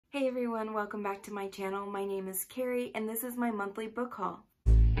Hey everyone, welcome back to my channel. My name is Carrie and this is my monthly book haul.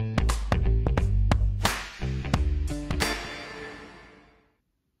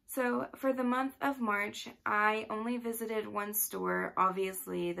 So for the month of March, I only visited one store.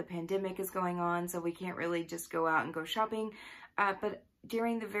 Obviously the pandemic is going on, so we can't really just go out and go shopping. But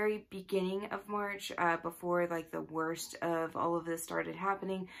during the very beginning of March, before like the worst of all of this started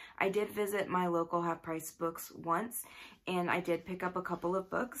happening, I did visit my local Half Price Books once, and I did pick up a couple of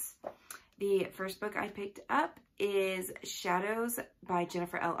books. The first book I picked up is Shadows by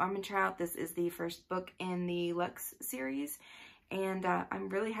Jennifer L. Armentrout. This is the first book in the Lux series, and I'm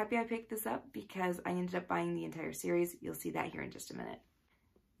really happy I picked this up because I ended up buying the entire series. You'll see that here in just a minute.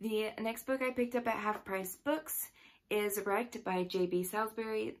 The next book I picked up at Half Price Books is Wrecked by J.B.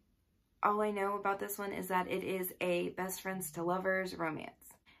 Salisbury. All I know about this one is that it is a best friends to lovers romance.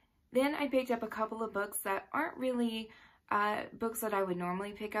 Then I picked up a couple of books that aren't really books that I would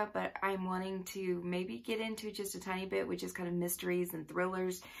normally pick up, but I'm wanting to maybe get into just a tiny bit, which is kind of mysteries and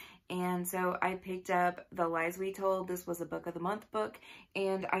thrillers. And so I picked up The Lies We Told. This was a book of the month book,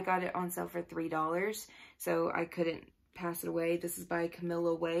 and I got it on sale for $3, so I couldn't pass it away. This is by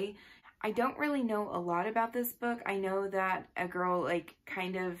Camilla Way. I don't really know a lot about this book. I know that a girl like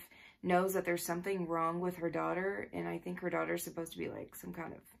kind of knows that there's something wrong with her daughter, and I think her daughter's supposed to be like some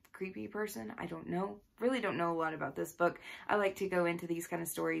kind of creepy person. I don't know. Really don't know a lot about this book. I like to go into these kind of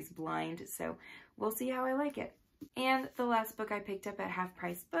stories blind, so we'll see how I like it. And the last book I picked up at Half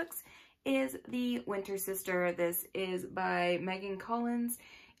Price Books is The Winter Sister. This is by Megan Collins,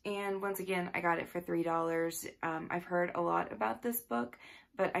 and once again, I got it for $3. I've heard a lot about this book,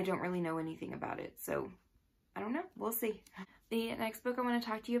 but I don't really know anything about it, so I don't know. We'll see. The next book I want to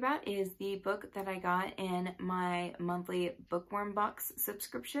talk to you about is the book that I got in my monthly Bookworm Box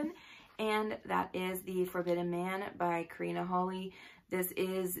subscription, and that is The Forbidden Man by Karina Hawley. This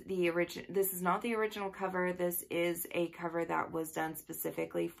is not the original cover. This is a cover that was done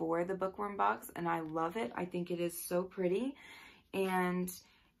specifically for the Bookworm Box, and I love it. I think it is so pretty, and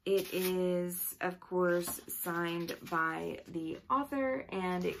it is, of course, signed by the author,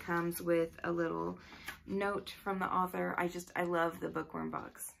 and it comes with a little note from the author. I love the Bookworm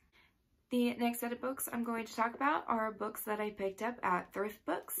Box. The next set of books I'm going to talk about are books that I picked up at Thrift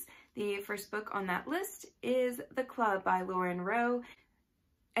Books. The first book on that list is The Club by Lauren Rowe.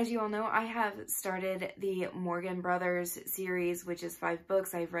 As you all know, I have started the Morgan Brothers series, which is 5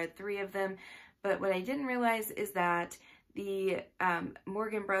 books. I've read 3 of them, but what I didn't realize is that the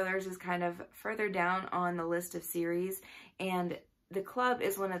Morgan Brothers is kind of further down on the list of series, and The Club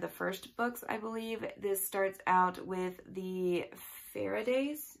is one of the first books, I believe. This starts out with the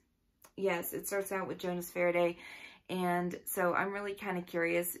Faradays. Yes, it starts out with Jonas Faraday, and so I'm really kind of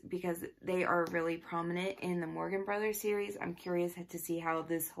curious because they are really prominent in the Morgan Brothers series. I'm curious to see how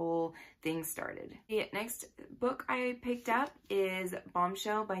this whole thing started. The next book I picked up is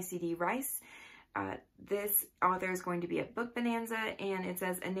Bombshell by C.D. Rice. This author is going to be at Book Bonanza, and it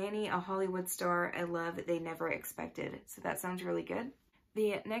says, a nanny, a Hollywood star, a love they never expected. So that sounds really good.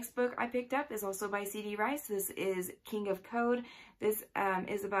 The next book I picked up is also by C.D. Rice. This is King of Code. This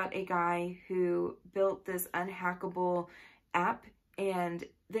is about a guy who built this unhackable app, and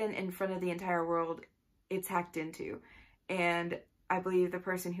then in front of the entire world, it's hacked into. And I believe the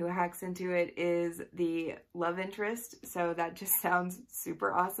person who hacks into it is the love interest, so that just sounds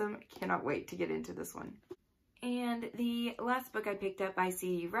super awesome. Cannot wait to get into this one. And the last book I picked up by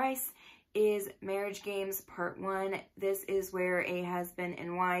C.D. Rice is Marriage Games Part 1. This is where a husband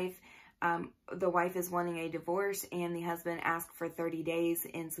and wife, the wife is wanting a divorce, and the husband asks for 30 days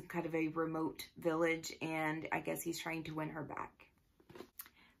in some kind of a remote village, and I guess he's trying to win her back.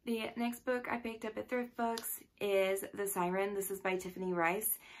 The next book I picked up at Thrift Books is The Siren. This is by Tiffany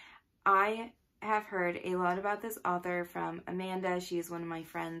Rice. I have heard a lot about this author from Amanda. She is one of my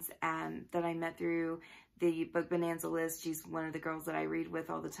friends that I met through the Book Bonanza list. She's one of the girls that I read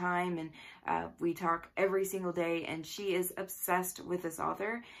with all the time, and we talk every single day, and she is obsessed with this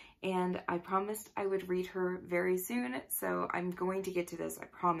author, and I promised I would read her very soon, so I'm going to get to this. I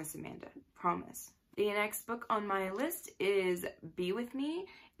promise, Amanda. Promise. The next book on my list is Be With Me.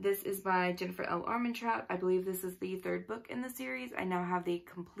 This is by Jennifer L. Armentrout. I believe this is the 3rd book in the series. I now have the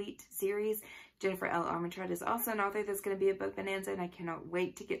complete series. Jennifer L. Armentrout is also an author that's going to be at Book Bonanza, and I cannot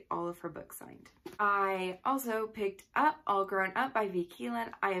wait to get all of her books signed. I also picked up All Grown Up by V.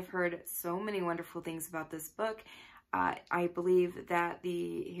 Keelan. I have heard so many wonderful things about this book. I believe that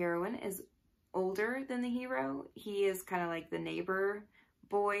the heroine is older than the hero. He is kind of like the neighbor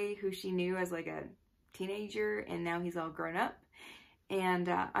boy who she knew as like a teenager, and now he's all grown up. And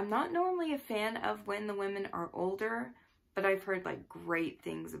I'm not normally a fan of when the women are older, but I've heard like great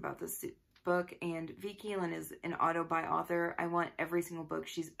things about this book, and V. Keelan is an auto-buy author. I want every single book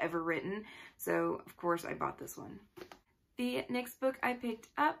she's ever written, so of course I bought this one. The next book I picked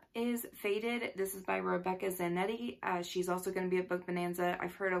up is Fated. This is by Rebecca Zanetti. She's also going to be at Book Bonanza.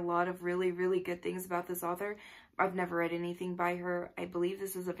 I've heard a lot of really, really good things about this author. I've never read anything by her. I believe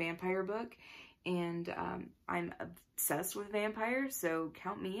this is a vampire book, and I'm obsessed with vampires, so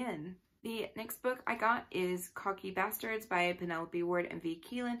count me in. The next book I got is Cocky Bastards by Penelope Ward and V.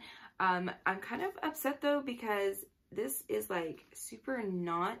 Keelan. I'm kind of upset though because this is like super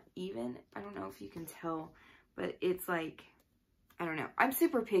not even. I don't know if you can tell, but it's like, I don't know. I'm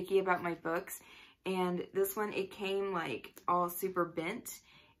super picky about my books, and this one, it came like all super bent,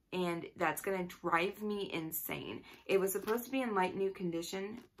 and that's gonna drive me insane. It was supposed to be in light new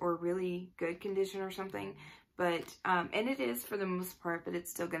condition or really good condition or something, but, and it is for the most part, but it's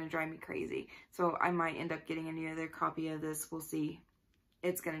still gonna drive me crazy. So I might end up getting another copy of this. We'll see.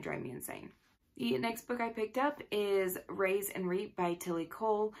 It's gonna drive me insane. The next book I picked up is Raise and Reap by Tilly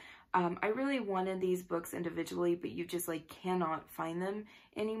Cole. I really wanted these books individually, but you just like cannot find them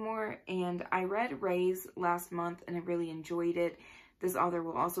anymore. And I read Raise last month and I really enjoyed it. This author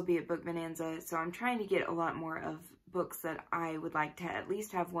will also be at Book Bonanza, so I'm trying to get a lot more of books that I would like to at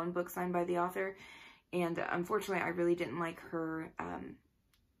least have one book signed by the author. And unfortunately, I really didn't like her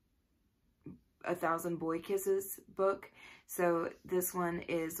 1,000 Boy Kisses book. So this one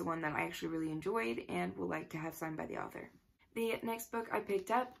is the one that I actually really enjoyed and would like to have signed by the author. The next book I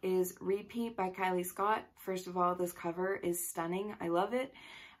picked up is Repeat by Kylie Scott. First of all, this cover is stunning. I love it.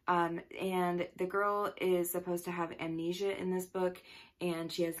 And the girl is supposed to have amnesia in this book,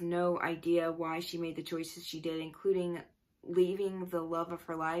 and she has no idea why she made the choices she did, including leaving the love of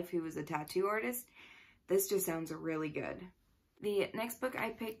her life, who was a tattoo artist. This just sounds really good. The next book I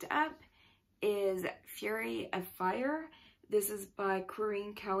picked up is Fury of Fire. This is by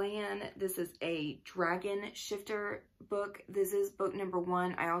Corrine Callahan. This is a dragon shifter book. This is book number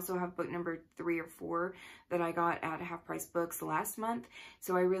 1. I also have book number 3 or 4 that I got at Half Price Books last month.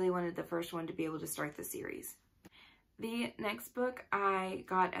 So I really wanted the first one to be able to start the series. The next book I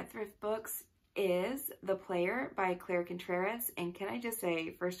got at Thrift Books is The Player by Claire Contreras. And can I just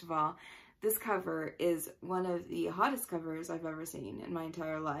say, first of all, this cover is one of the hottest covers I've ever seen in my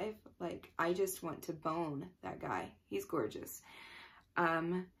entire life. Like, I just want to bone that guy. He's gorgeous.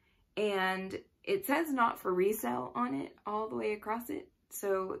 And it says not for resale on it all the way across it.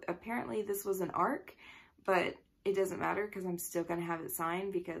 So apparently this was an ARC, but it doesn't matter because I'm still going to have it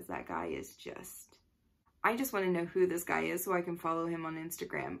signed because that guy is just... I just want to know who this guy is so I can follow him on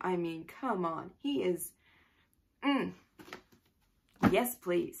Instagram. I mean, come on. He is... Yes,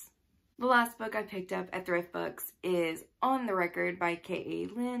 please. The last book I picked up at Thrift Books is On the Record by K.A.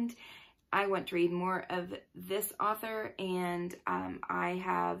 Lind. I want to read more of this author, and I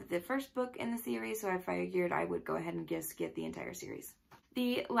have the first book in the series, so I figured I would go ahead and just get the entire series.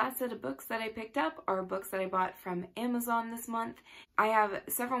 The last set of books that I picked up are books that I bought from Amazon this month. I have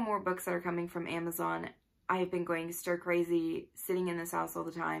several more books that are coming from Amazon. I've been going stir crazy, sitting in this house all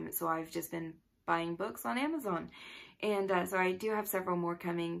the time, so I've just been buying books on Amazon. And so I do have several more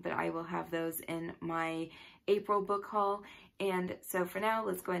coming, but I will have those in my April book haul. And so for now,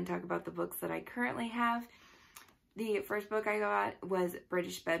 let's go ahead and talk about the books that I currently have. The first book I got was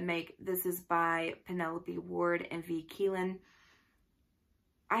British Bedmake. This is by Penelope Ward and V. Keelan.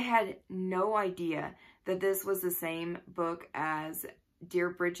 I had no idea that this was the same book as Dear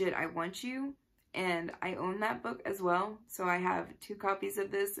Bridget, I Want You. And I own that book as well. So I have 2 copies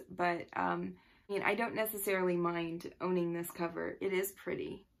of this, but I don't necessarily mind owning this cover. It is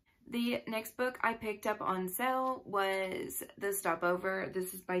pretty. The next book I picked up on sale was The Stopover.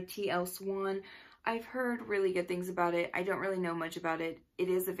 This is by T.L. Swan. I've heard really good things about it. I don't really know much about it. It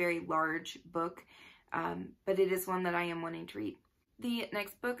is a very large book, but it is one that I am wanting to read. The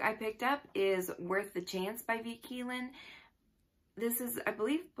next book I picked up is Worth the Chance by V. Keelan. This is, I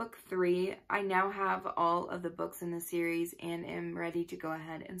believe, book 3. I now have all of the books in the series and am ready to go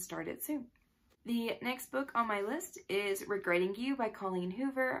ahead and start it soon. The next book on my list is Regretting You by Colleen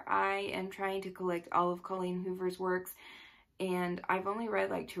Hoover. I am trying to collect all of Colleen Hoover's works, and I've only read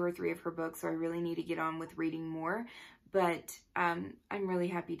like 2 or 3 of her books, so I really need to get on with reading more, but I'm really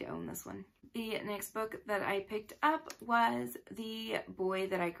happy to own this one. The next book that I picked up was The Boy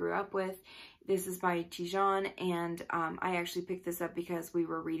That I Grew Up With. This is by Tijan, and I actually picked this up because we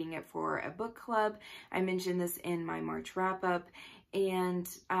were reading it for a book club. I mentioned this in my March wrap-up, and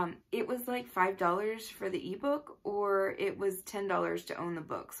it was like $5 for the ebook, or it was $10 to own the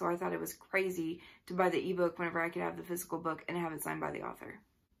book. So I thought it was crazy to buy the ebook whenever I could have the physical book and have it signed by the author.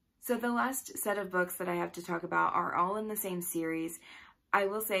 So the last set of books that I have to talk about are all in the same series. I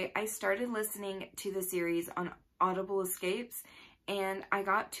will say I started listening to the series on Audible Escapes, and I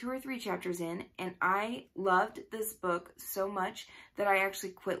got 2 or 3 chapters in, and I loved this book so much that I actually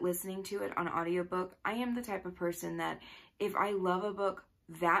quit listening to it on audiobook. I am the type of person that if I love a book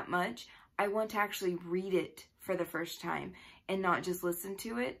that much, I want to actually read it for the first time and not just listen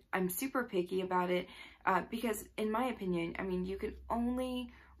to it. I'm super picky about it because in my opinion, I mean, you can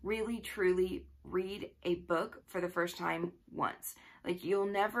only really truly read a book for the first time once. Like, you'll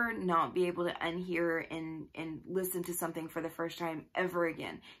never not be able to unhear and listen to something for the first time ever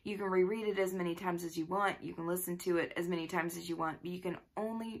again. You can reread it as many times as you want. You can listen to it as many times as you want. But you can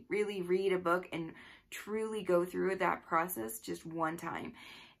only really read a book and truly go through that process just one time.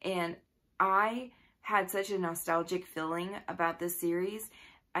 And I had such a nostalgic feeling about this series.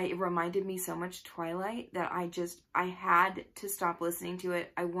 It reminded me so much Twilight that I had to stop listening to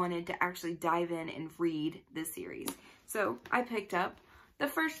it. I wanted to actually dive in and read this series. So I picked up the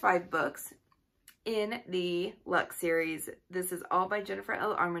first 5 books in the Lux series. This is all by Jennifer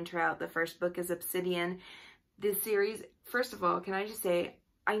L. Armentrout. The first book is Obsidian. This series, first of all, can I just say,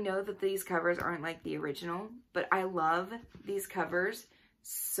 I know that these covers aren't like the original, but I love these covers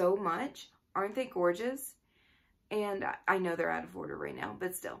so much. Aren't they gorgeous? And I know they're out of order right now,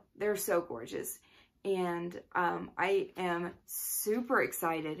 but still, they're so gorgeous. And I am super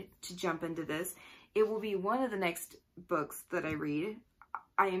excited to jump into this. It will be one of the next books that I read.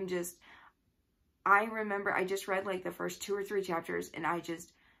 I remember I just read like the first 2 or 3 chapters and I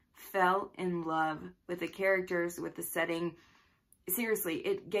just fell in love with the characters, with the setting. Seriously,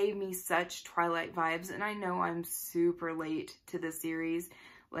 it gave me such Twilight vibes, and I know I'm super late to the series.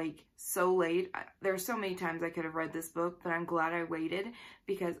 Like, so late. There are so many times I could have read this book, but I'm glad I waited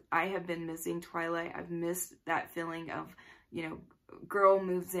because I have been missing Twilight. I've missed that feeling of, you know, girl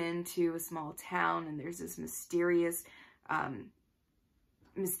moves into a small town and there's this mysterious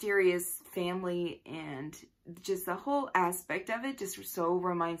family, and just the whole aspect of it just so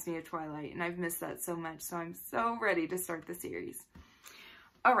reminds me of Twilight, and I've missed that so much, so I'm so ready to start the series.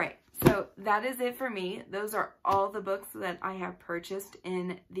 All right, so that is it for me. Those are all the books that I have purchased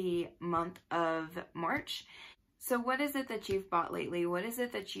in the month of March. So what is it that you've bought lately? What is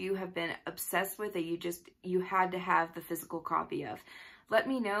it that you have been obsessed with that you had to have the physical copy of? Let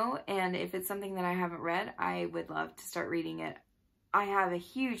me know, and if it's something that I haven't read, I would love to start reading it. I have a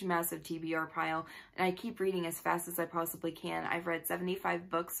huge, massive TBR pile, and I keep reading as fast as I possibly can. I've read 75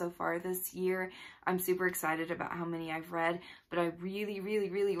 books so far this year. I'm super excited about how many I've read, but I really, really,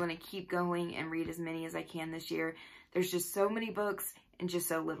 really want to keep going and read as many as I can this year. There's just so many books and just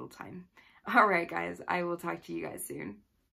so little time. All right, guys, I will talk to you guys soon.